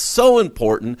happen, but it's so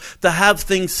important to have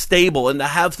things stable and to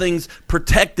have things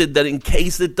protected that in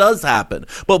case it does happen.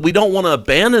 But we don't want to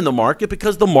abandon the market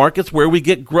because the market's where we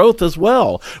get growth as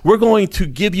well. We're going to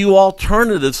give you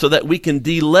alternatives so that we can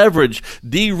deleverage,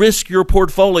 de-risk your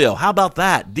portfolio. How about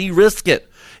that? De-risk it.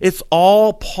 It's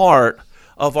all part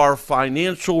of our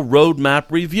financial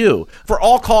roadmap review. For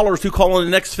all callers who call in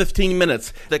the next 15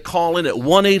 minutes, that call in at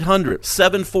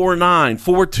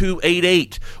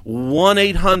 1-800-749-4288,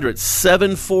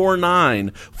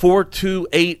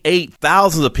 1-800-749-4288.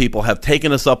 Thousands of people have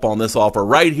taken us up on this offer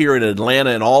right here in Atlanta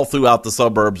and all throughout the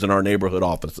suburbs in our neighborhood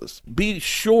offices. Be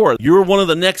sure you're one of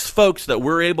the next folks that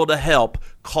we're able to help.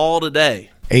 Call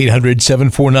today.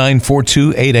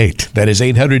 800-749-4288. That is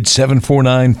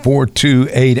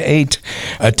 800-749-4288.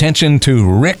 Attention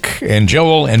to Rick and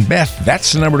Joel and Beth.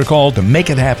 That's the number to call to make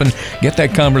it happen. Get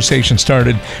that conversation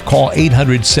started. Call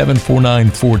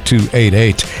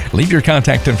 800-749-4288. Leave your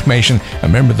contact information. A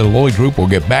member of the Lloyd Group will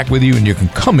get back with you, and you can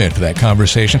come into that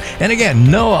conversation. And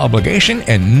again, no obligation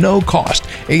and no cost.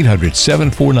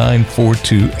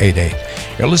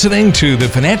 800-749-4288. You're listening to the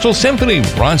Financial Symphony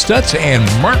with Ron Stutz and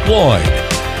Mark Lloyd.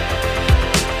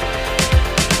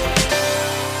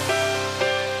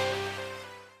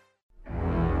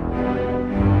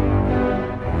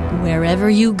 Wherever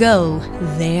you go,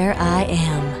 there I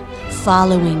am.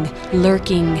 Following,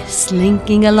 lurking,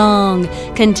 slinking along,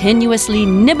 continuously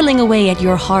nibbling away at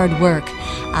your hard work.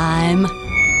 I'm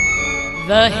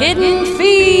the Hidden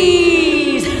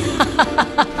Fees!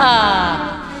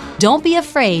 Don't be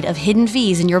afraid of hidden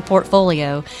fees in your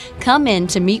portfolio. Come in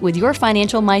to meet with your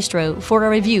financial maestro for a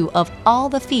review of all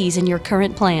the fees in your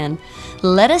current plan.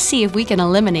 Let us see if we can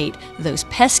eliminate those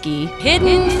pesky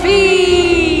hidden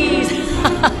fees!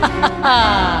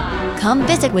 Come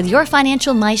visit with your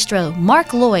financial maestro,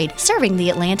 Mark Lloyd, serving the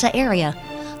Atlanta area.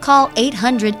 Call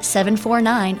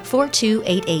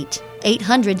 800-749-4288.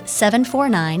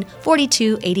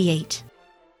 800-749-4288.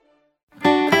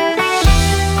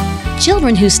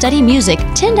 Children who study music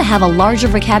tend to have a larger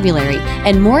vocabulary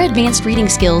and more advanced reading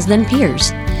skills than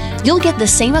peers. You'll get the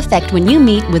same effect when you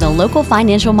meet with a local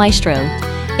financial maestro.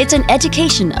 It's an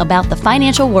education about the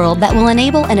financial world that will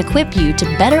enable and equip you to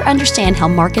better understand how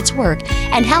markets work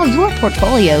and how your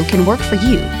portfolio can work for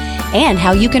you, and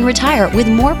how you can retire with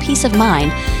more peace of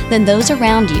mind than those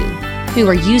around you who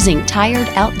are using tired,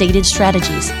 outdated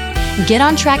strategies. Get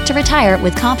on track to retire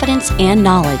with confidence and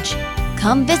knowledge.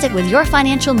 Come visit with your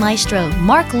financial maestro,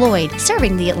 Mark Lloyd,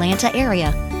 serving the Atlanta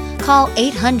area. Call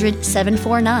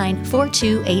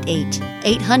 800-749-4288.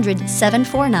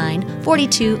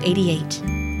 800-749-4288.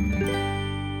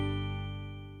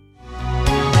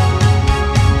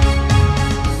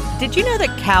 Did you know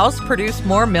that cows produce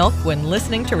more milk when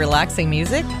listening to relaxing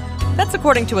music? That's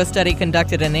according to a study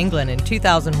conducted in England in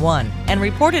 2001 and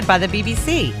reported by the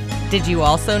BBC. Did you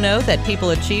also know that people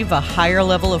achieve a higher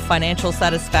level of financial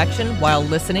satisfaction while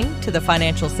listening to the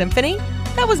Financial Symphony?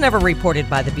 That was never reported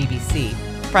by the BBC,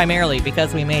 primarily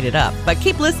because we made it up. But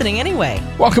keep listening anyway.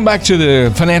 Welcome back to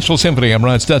the Financial Symphony. I'm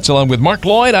Ron Stutz along with Mark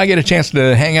Lloyd. I get a chance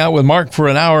to hang out with Mark for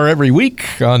an hour every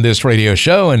week on this radio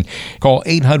show, and call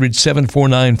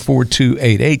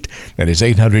 800-749-4288. That is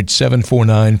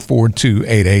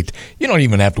 800-749-4288. You don't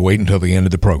even have to wait until the end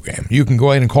of the program. You can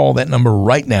go ahead and call that number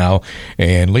right now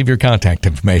and leave your contact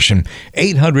information.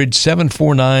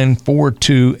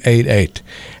 800-749-4288.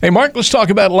 Hey, Mark, let's talk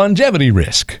about longevity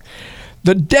risk.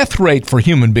 The death rate for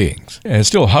human beings is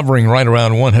still hovering right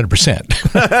around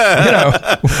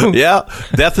 100%. Yeah,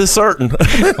 death is certain.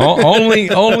 only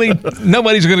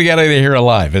nobody's going to get out of here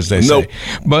alive, as they say. Nope.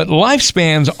 But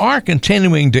lifespans are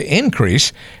continuing to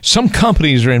increase. Some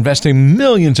companies are investing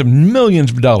millions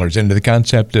of dollars into the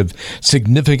concept of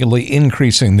significantly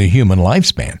increasing the human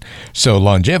lifespan. So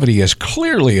longevity is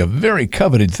clearly a very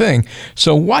coveted thing.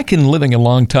 So why can living a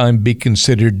long time be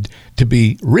considered to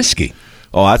be risky?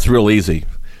 Oh, that's real easy.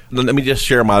 Let me just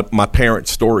share my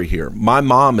parents' story here. My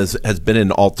mom has been in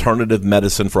alternative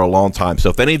medicine for a long time.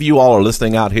 So if any of you all are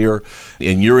listening out here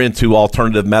and you're into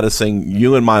alternative medicine,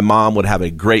 you and my mom would have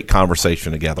a great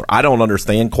conversation together. I don't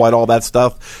understand quite all that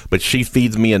stuff, but she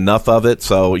feeds me enough of it.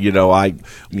 So,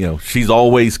 she's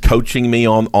always coaching me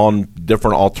on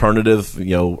different alternative,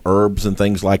 herbs and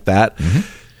things like that.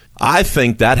 Mm-hmm. I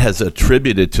think that has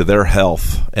attributed to their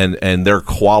health and their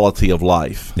quality of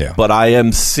life. Yeah. But I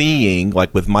am seeing,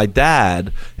 like with my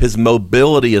dad, his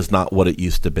mobility is not what it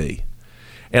used to be.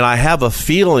 And I have a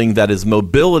feeling that his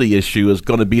mobility issue is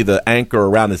going to be the anchor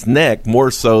around his neck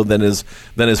more so than his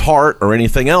heart or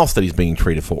anything else that he's being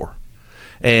treated for.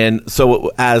 And so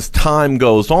as time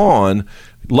goes on,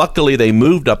 luckily they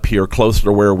moved up here closer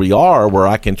to where we are, where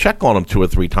I can check on them 2 or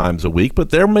 3 times a week.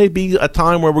 But there may be a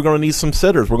time where we're going to need some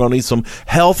sitters. We're going to need some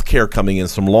health care coming in,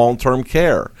 some long-term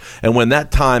care. And when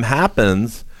that time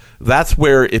happens, that's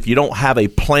where if you don't have a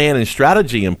plan and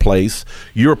strategy in place,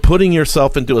 you're putting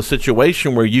yourself into a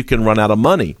situation where you can run out of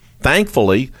money.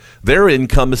 Thankfully, their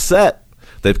income is set.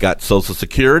 They've got Social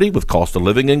Security with cost of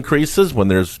living increases when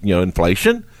there's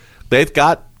inflation. They've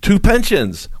got 2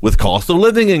 pensions with cost of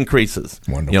living increases.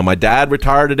 Wonderful. My dad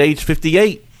retired at age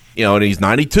 58, and he's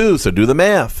 92, so do the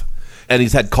math. And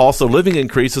he's had cost of living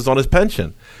increases on his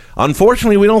pension.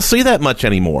 Unfortunately, we don't see that much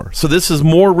anymore. So this is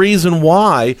more reason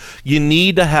why you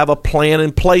need to have a plan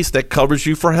in place that covers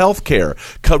you for health care,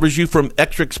 covers you from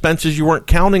extra expenses you weren't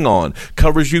counting on,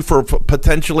 covers you for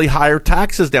potentially higher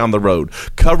taxes down the road,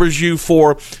 covers you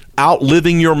for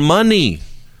outliving your money.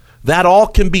 That all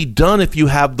can be done if you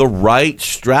have the right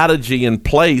strategy in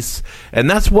place. And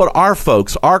that's what our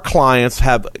folks, our clients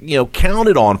have,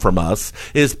 counted on from us,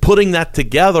 is putting that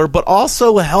together, but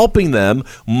also helping them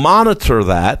monitor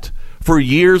that for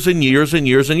years and years and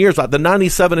years and years. Like the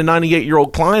 97 and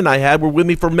 98-year-old client I had were with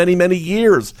me for many, many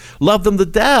years. Love them to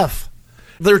death.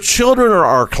 Their children are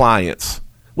our clients.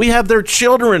 We have their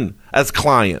children as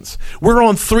clients. We're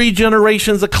on 3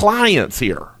 generations of clients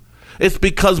here. It's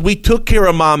because we took care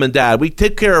of mom and dad. We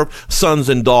took care of sons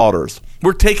and daughters.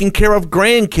 We're taking care of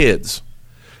grandkids.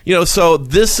 So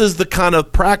this is the kind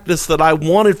of practice that I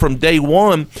wanted from day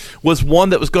one, was one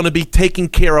that was going to be taking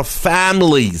care of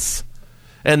families.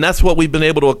 And that's what we've been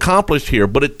able to accomplish here.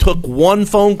 But it took one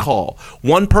phone call,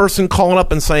 one person calling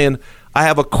up and saying, I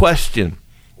have a question.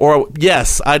 Or,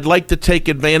 yes, I'd like to take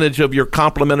advantage of your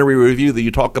complimentary review that you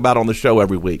talk about on the show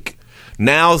every week.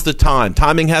 Now's the time.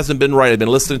 Timing hasn't been right. I've been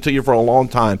listening to you for a long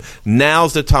time.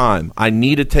 Now's the time. I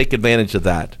need to take advantage of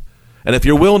that. And if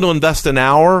you're willing to invest an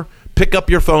hour, pick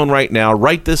up your phone right now.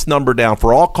 Write this number down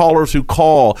for all callers who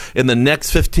call in the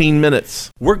next 15 minutes.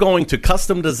 We're going to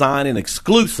custom design an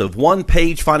exclusive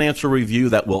one-page financial review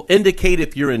that will indicate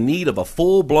if you're in need of a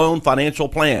full-blown financial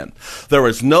plan. There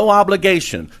is no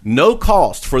obligation, no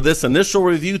cost for this initial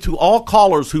review to all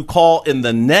callers who call in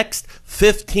the next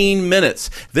 15 minutes.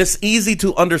 This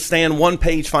easy-to-understand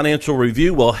one-page financial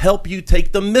review will help you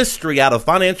take the mystery out of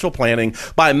financial planning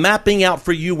by mapping out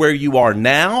for you where you are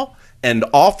now and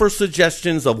offer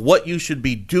suggestions of what you should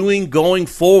be doing going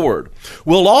forward.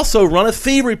 We'll also run a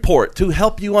fee report to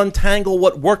help you untangle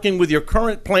what working with your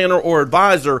current planner or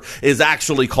advisor is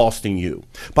actually costing you.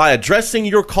 By addressing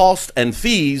your costs and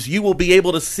fees, you will be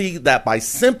able to see that by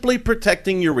simply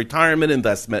protecting your retirement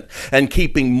investment and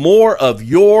keeping more of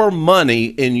your money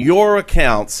in your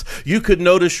accounts, you could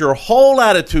notice your whole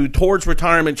attitude towards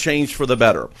retirement change for the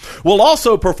better. We'll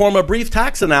also perform a brief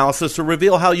tax analysis to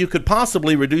reveal how you could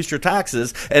possibly reduce your taxes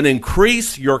and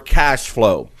increase your cash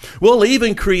flow. We'll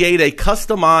even create a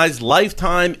customized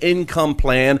lifetime income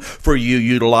plan for you,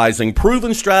 utilizing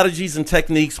proven strategies and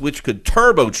techniques which could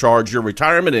turbocharge your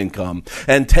retirement income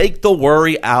and take the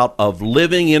worry out of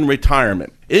living in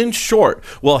retirement. In short,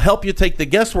 we'll help you take the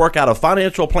guesswork out of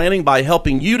financial planning by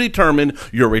helping you determine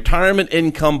your retirement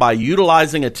income by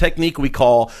utilizing a technique we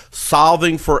call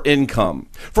solving for income.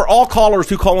 For all callers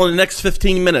who call in the next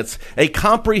 15 minutes, a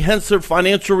comprehensive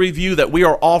financial review that we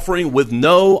are offering with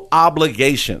no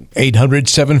obligation.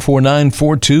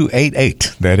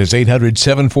 800-749-4288. That is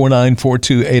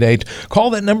 800-749-4288. Call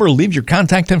that number, leave your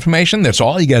contact information. That's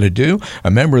all you got to do.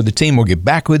 A member of the team will get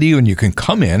back with you, and you can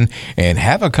come in and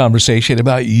have a conversation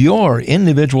about your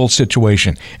individual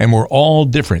situation. And we're all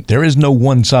different. There is no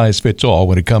one size fits all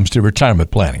when it comes to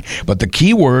retirement planning. But the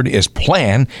key word is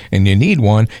plan, and you need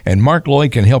one, and Mark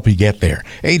Lloyd can help you get there.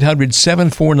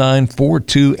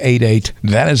 800-749-4288.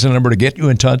 That is the number to get you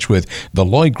in touch with the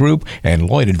Lloyd Group and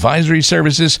Lloyd Advisory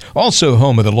Services, also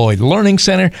home of the Lloyd Learning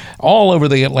Center, all over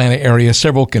the Atlanta area,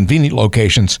 several convenient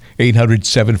locations.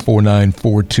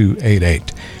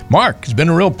 800-749-4288. Mark, it's been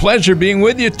a real pleasure being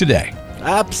with you today.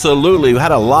 Absolutely. We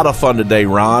had a lot of fun today,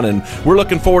 Ron, and we're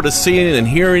looking forward to seeing and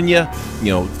hearing you,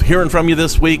 hearing from you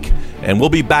this week. And we'll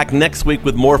be back next week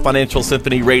with more Financial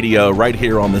Symphony Radio right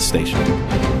here on this station.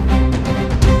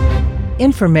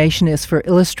 Information is for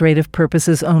illustrative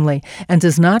purposes only and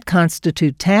does not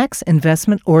constitute tax,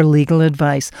 investment, or legal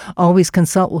advice. Always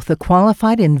consult with a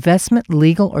qualified investment,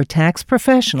 legal, or tax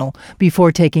professional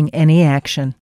before taking any action.